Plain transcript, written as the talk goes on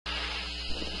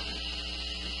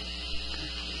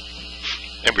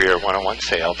Embraer 101,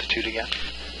 say altitude again.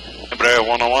 Embraer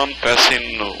 101,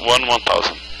 passing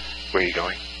 1000. Where are you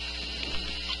going?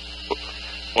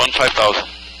 5000.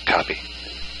 Copy.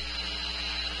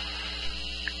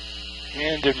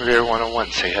 And Embraer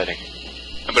 101, say heading.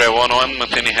 Embraer 101,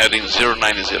 maintaining heading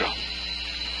 090.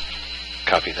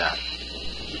 Copy that.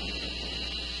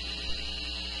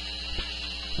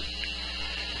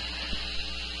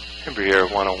 Embraer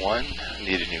 101,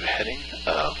 need a new heading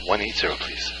of 180,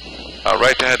 please.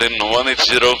 Right heading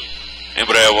 180,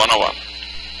 Embraer 101.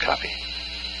 Copy.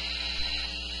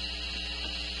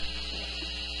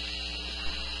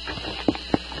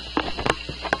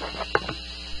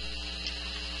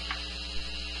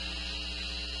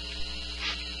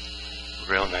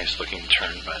 Real nice looking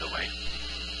turn, by the way.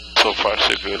 So far,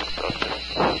 so good.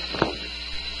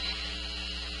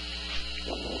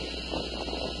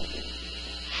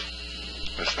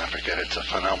 Let's not forget it's a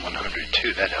Phenom 100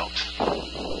 too, that helps.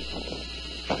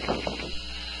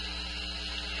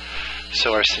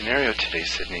 So our scenario today,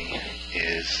 Sydney,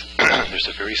 is there's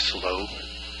a very slow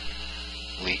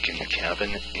leak in the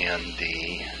cabin and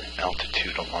the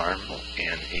altitude alarm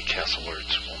and ACAS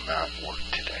alerts will not work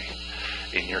today.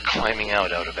 And you're climbing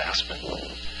out of Aspen.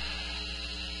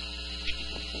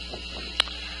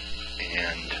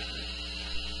 And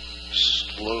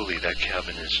slowly that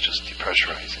cabin is just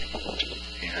depressurizing.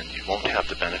 And you won't have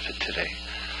the benefit today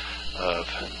of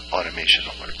automation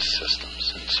alert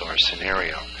systems. And so our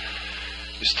scenario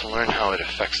is to learn how it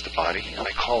affects the body.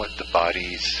 I call it the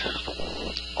body's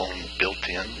own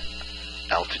built-in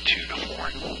altitude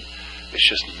horn. It's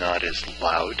just not as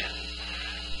loud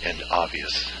and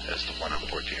obvious as the one on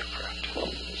board the aircraft.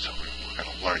 So we're going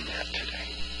to learn that today.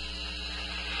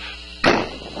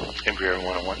 Embraer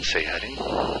 101, say heading.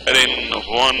 Heading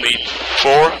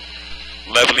 184,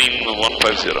 leveling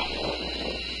 150.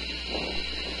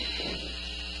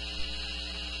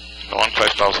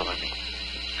 15,000, I mean.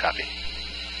 Copy.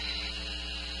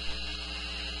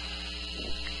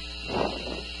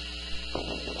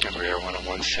 Embraer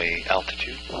 101, say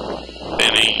altitude.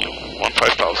 Heading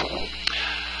 15,000.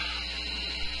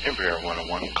 Embraer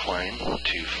 101, climb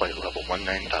to flight level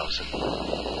 19,000.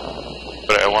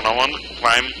 Embraer 101,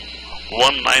 climb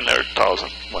 19,000.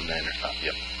 19,000,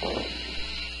 yep.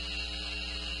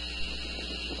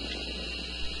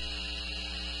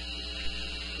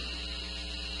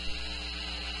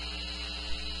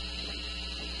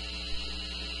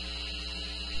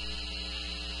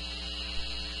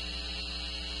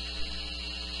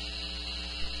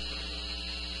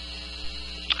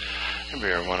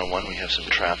 Embraer 101, we have some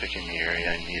traffic in the area.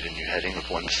 I need a new heading of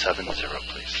 170,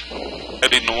 please.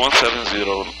 Heading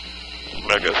 170,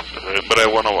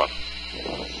 Embraer 101.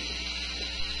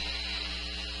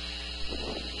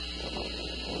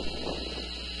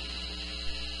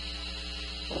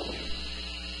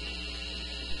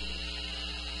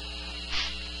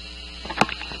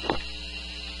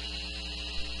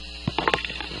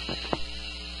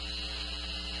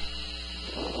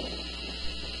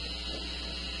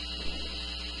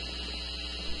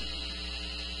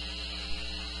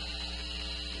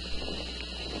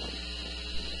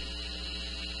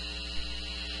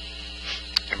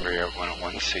 Embraer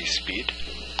 101, say speed.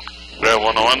 Embraer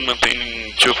 101,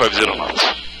 maintaining 250 knots.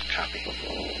 Copy.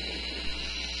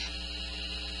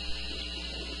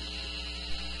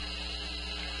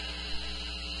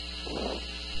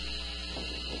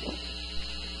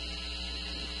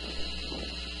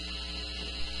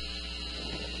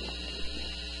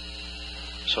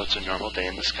 So it's a normal day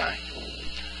in the sky.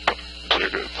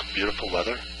 Beautiful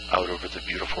weather out over the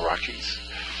beautiful Rockies.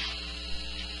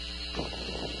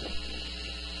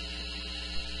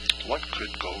 What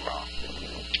could go wrong?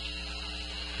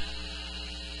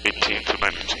 18 to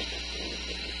 19.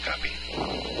 Copy.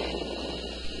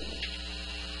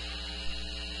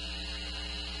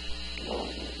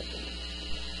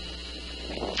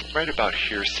 Right about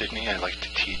here, Sydney, I like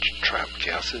to teach trapped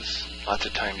gases. Lots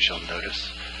of times you'll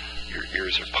notice your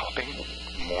ears are popping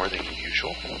more than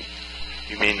usual.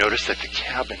 You may notice that the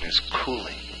cabin is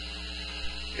cooling.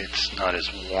 It's not as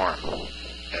warm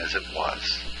as it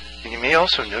was. And you may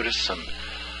also notice some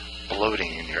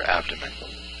bloating in your abdomen.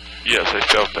 Yes, I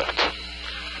felt that.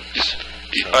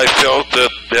 I felt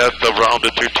that around the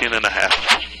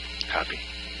 13.5. Copy.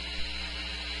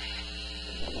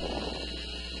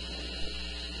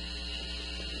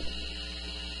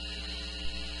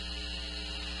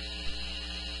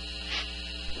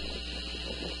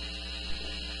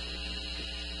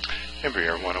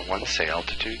 Embraer 101, say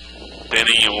altitude.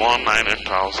 Heading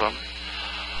 19,000.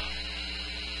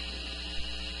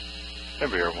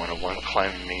 Embraer 101,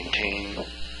 climb and maintain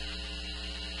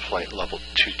flight level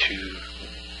 220.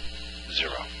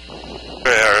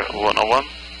 Prayer 101.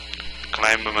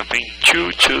 Climb and maintain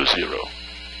 220.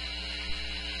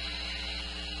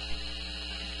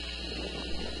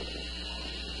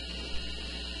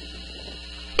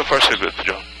 So far so good,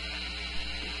 John.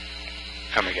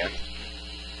 Come again.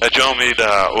 John made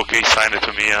okay sign it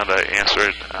to me and I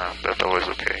answered that I was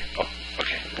okay. Oh,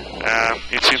 okay.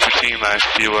 It's interesting, I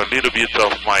feel a little bit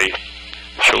of my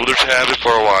shoulders heavy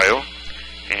for a while,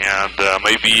 and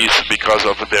maybe it's because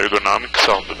of the ergonomics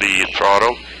of the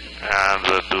throttle and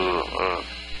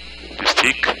the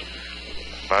stick,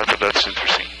 but that's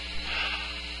interesting.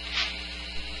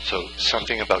 So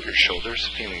something about your shoulders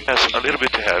feeling Yes, a little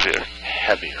bit heavier.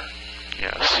 heavier.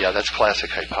 Yes. Yeah, that's classic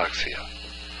hypoxia.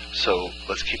 So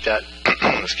let's keep that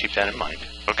let's keep that in mind.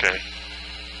 Okay.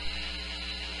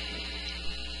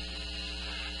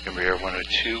 Embraer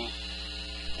 102.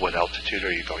 What altitude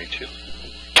are you going to?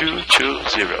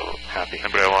 220. Happy.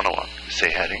 Embraer 101.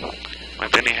 Say heading.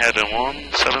 Maintaining heading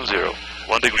 170.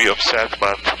 1 degree offset,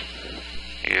 but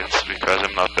it's because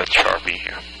I'm not that sharp in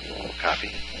here.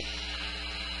 Copy.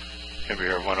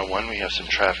 Embraer 101, we have some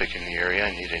traffic in the area.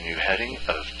 I need a new heading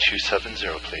of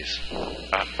 270, please.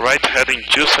 Right heading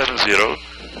 270.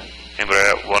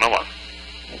 Embraer 101.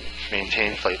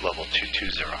 Maintain flight level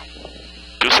 220.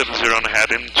 270 on the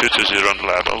heading, 220 on the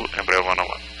level, Embraer 101.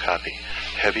 Copy.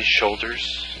 Heavy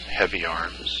shoulders, heavy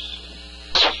arms.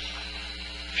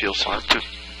 Feel some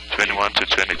 21 to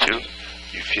 22.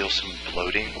 You feel some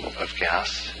bloating of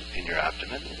gas in your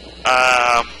abdomen?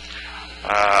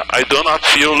 I do not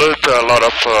feel it, a lot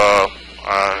of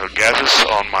gases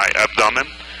on my abdomen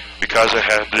because I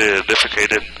had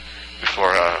defecated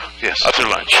before after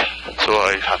lunch. So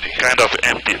I kind of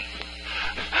emptied.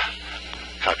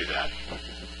 Copy that.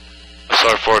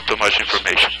 Sorry for too much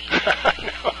information.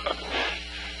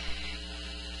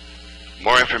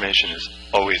 More information is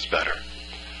always better.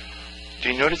 Do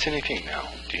you notice anything now?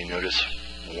 Do you notice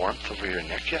warmth over your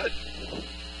neck yet?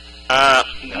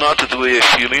 Not the way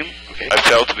I'm feeling. Okay. I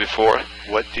felt before.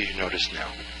 What do you notice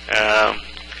now?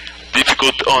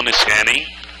 Difficult on the scanning.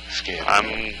 Scan.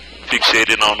 I'm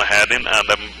fixated on the heading and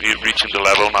I'm reaching the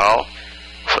level now.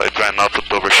 So I try not to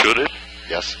overshoot it.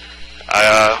 Yes. I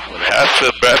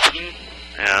have breathing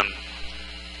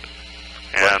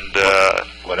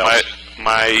what else?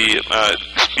 my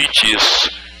speech is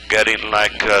getting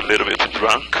like a little bit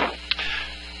drunk.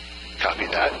 Copy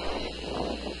that.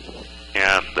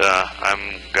 And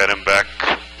I'm getting back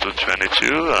to 22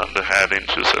 and heading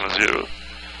 270.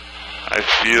 I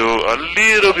feel a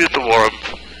little bit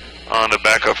warmth on the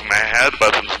back of my head,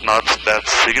 but it's not that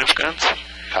significant.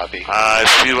 Copy. I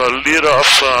feel a little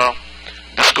of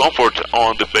discomfort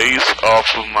on the base of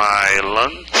my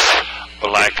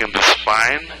lungs, like in the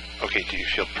spine. Okay, do you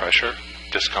feel pressure,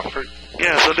 discomfort?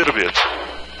 Yes, a little bit.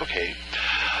 Okay.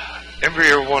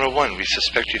 Embraer 101, we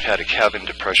suspect you've had a cabin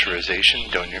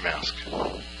depressurization. Don your mask.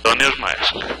 Don your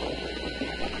mask.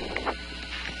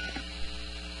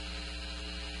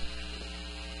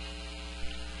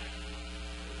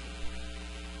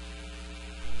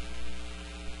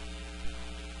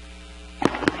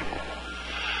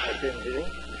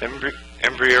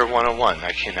 Embraer 101,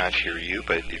 I cannot hear you,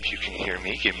 but if you can hear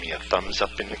me, give me a thumbs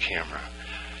up in the camera.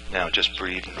 Now just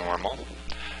breathe normal.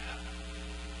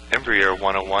 Embraer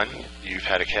 101, you've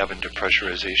had a cabin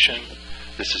depressurization.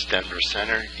 This is Denver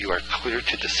Center. You are clear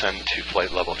to descend to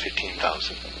flight level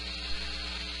 15,000.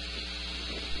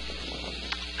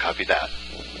 Copy that.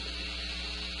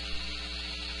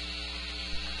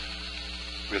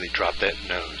 Really drop that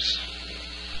nose.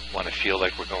 Want to feel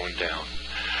like we're going down.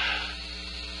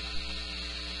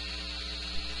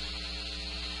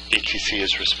 ATC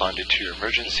has responded to your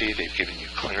emergency. They've given you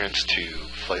clearance to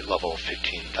flight level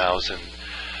 15,000.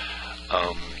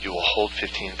 You will hold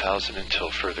 15,000 until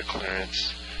further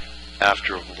clearance.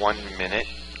 After 1 minute,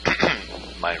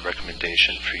 my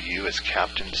recommendation for you as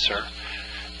captain, sir,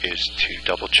 is to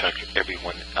double check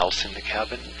everyone else in the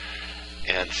cabin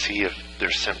and see if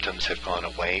their symptoms have gone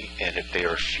away and if they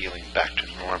are feeling back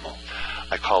to normal.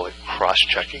 I call it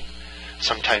cross-checking.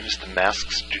 Sometimes the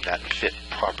masks do not fit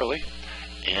properly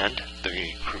and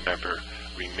the crew member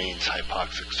remains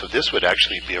hypoxic. So this would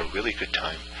actually be a really good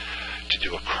time to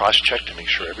do a cross-check to make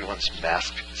sure everyone's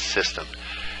mask system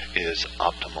is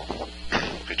optimal.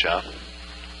 Good job.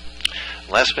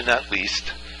 Last but not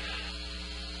least,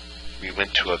 we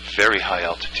went to a very high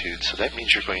altitude, so that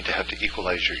means you're going to have to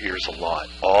equalize your ears a lot,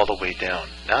 all the way down.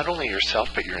 Not only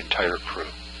yourself, but your entire crew.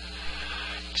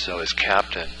 So as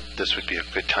captain, this would be a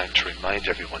good time to remind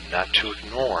everyone not to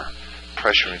ignore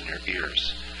pressure in your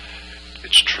ears.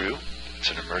 It's true,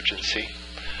 it's an emergency.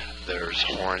 there's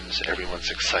horns,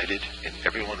 everyone's excited, and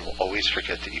everyone will always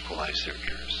forget to equalize their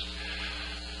ears.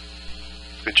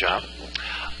 Good job.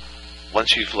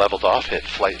 Once you've leveled off at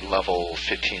flight level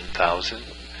 15,000,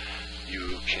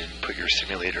 you can put your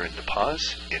simulator into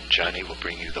pause, and Johnny will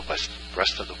bring you the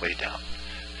rest of the way down.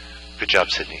 Good job,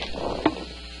 Sydney.